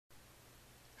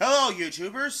Hello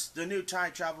YouTubers, the new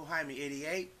Time Travel Jaime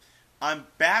 88. I'm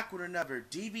back with another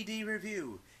DVD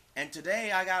review, and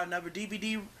today I got another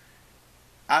DVD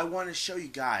I want to show you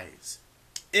guys.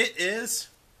 It is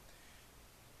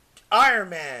Iron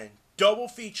Man double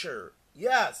feature.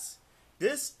 Yes,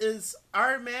 this is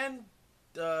Iron Man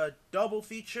double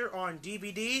feature on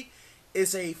DVD.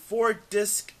 It's a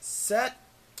 4-disc set.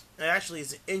 It actually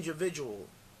is an individual.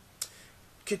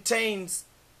 Contains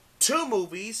 2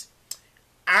 movies,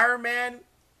 Iron Man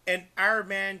and Iron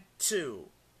Man 2.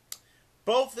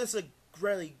 Both is a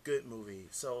really good movie.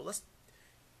 So let's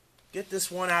get this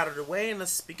one out of the way and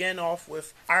let's begin off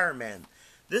with Iron Man.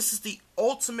 This is the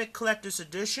Ultimate Collector's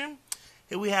Edition.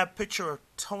 Here we have a picture of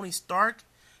Tony Stark,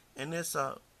 and this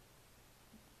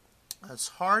his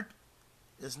heart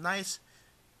is nice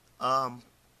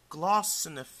gloss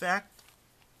and effect.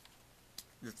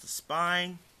 There's the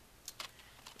spine,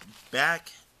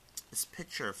 back. This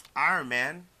picture of Iron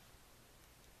Man,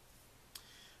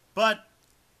 but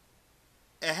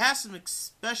it has some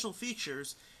special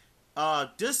features.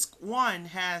 Disc 1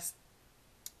 has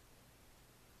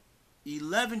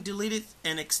 11 deleted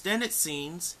and extended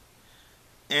scenes,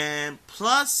 and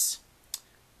plus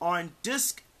on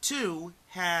disc 2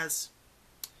 has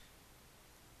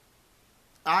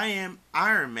I Am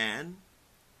Iron Man,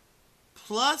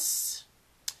 plus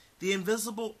the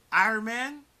Invisible Iron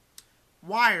Man,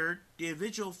 Wired, the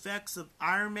visual effects of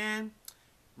Iron Man,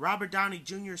 Robert Downey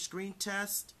Jr. screen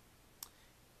test,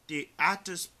 the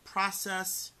actor's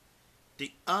process,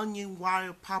 the Onion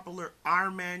Wire popular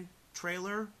Iron Man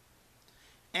trailer,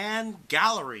 and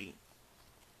gallery.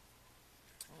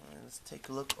 Let's take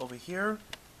a look over here.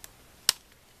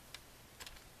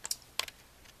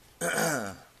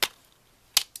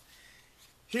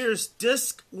 Here's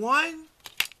disc 1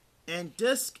 and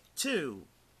disc 2.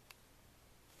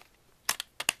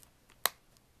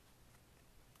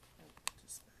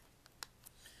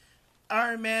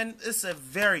 Iron Man is a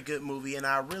very good movie, and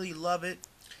I really love it.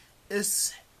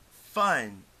 It's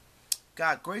fun.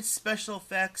 Got great special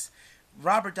effects.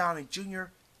 Robert Downey Jr.,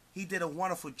 he did a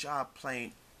wonderful job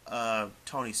playing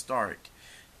Tony Stark.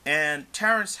 And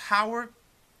Terrence Howard,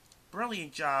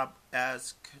 brilliant job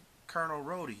as Colonel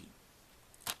Rhodey.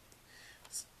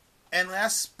 And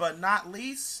last but not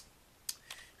least,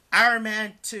 Iron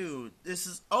Man 2. This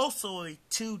is also a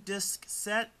 2-disc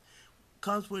set.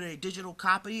 Comes with a digital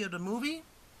copy of the movie.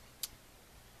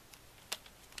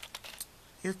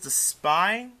 Here's the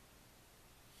spine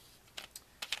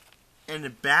and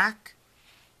the back,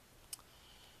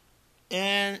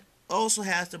 and also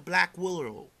has the Black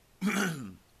Widow.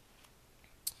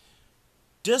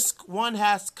 Disc 1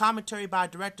 has commentary by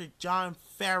director Jon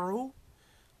Favreau.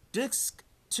 Disc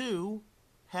 2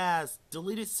 has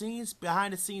deleted scenes,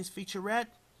 behind the scenes featurette,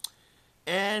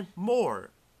 and more.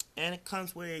 And it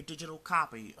comes with a digital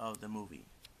copy of the movie.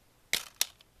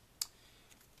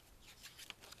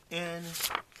 And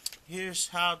here's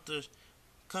how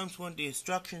comes with the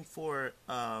instruction for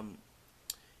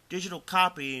digital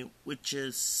copy, which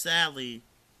is sadly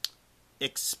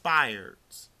expired.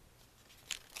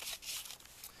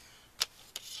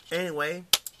 Anyway,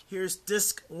 here's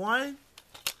disc 1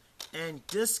 and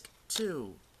disc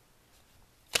 2.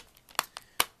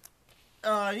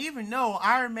 Even though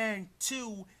Iron Man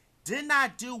 2 did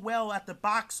not do well at the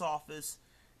box office,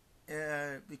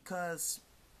 because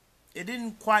it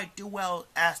didn't quite do well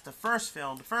as the first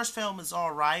film. The first film is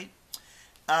alright.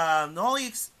 The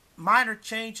only minor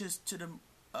changes to the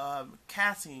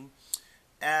casting,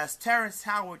 as Terrence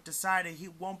Howard decided he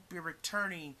won't be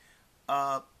returning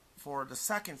for the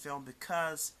second film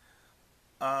because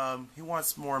he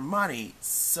wants more money.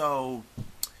 So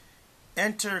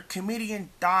enter comedian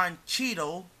Don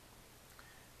Cheadle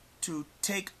to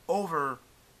take over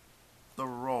the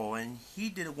role, and he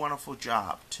did a wonderful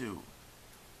job too.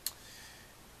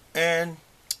 And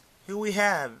here we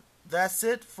have, that's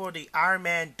it for the Iron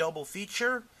Man double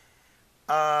feature.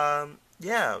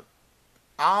 Yeah,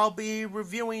 I'll be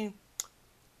reviewing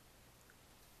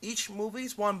each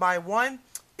movies one by one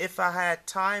if I had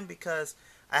time, because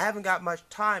I haven't got much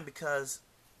time because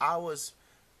I was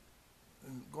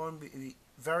going to be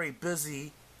very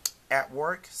busy at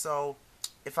work. So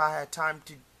if I had time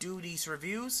to do these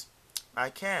reviews, I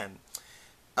can.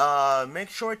 Make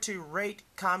sure to rate,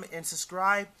 comment, and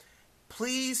subscribe.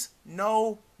 Please,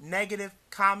 no negative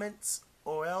comments,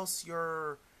 or else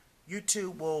your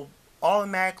YouTube will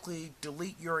automatically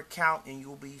delete your account and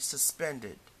you'll be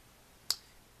suspended.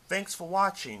 Thanks for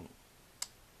watching.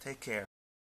 Take care.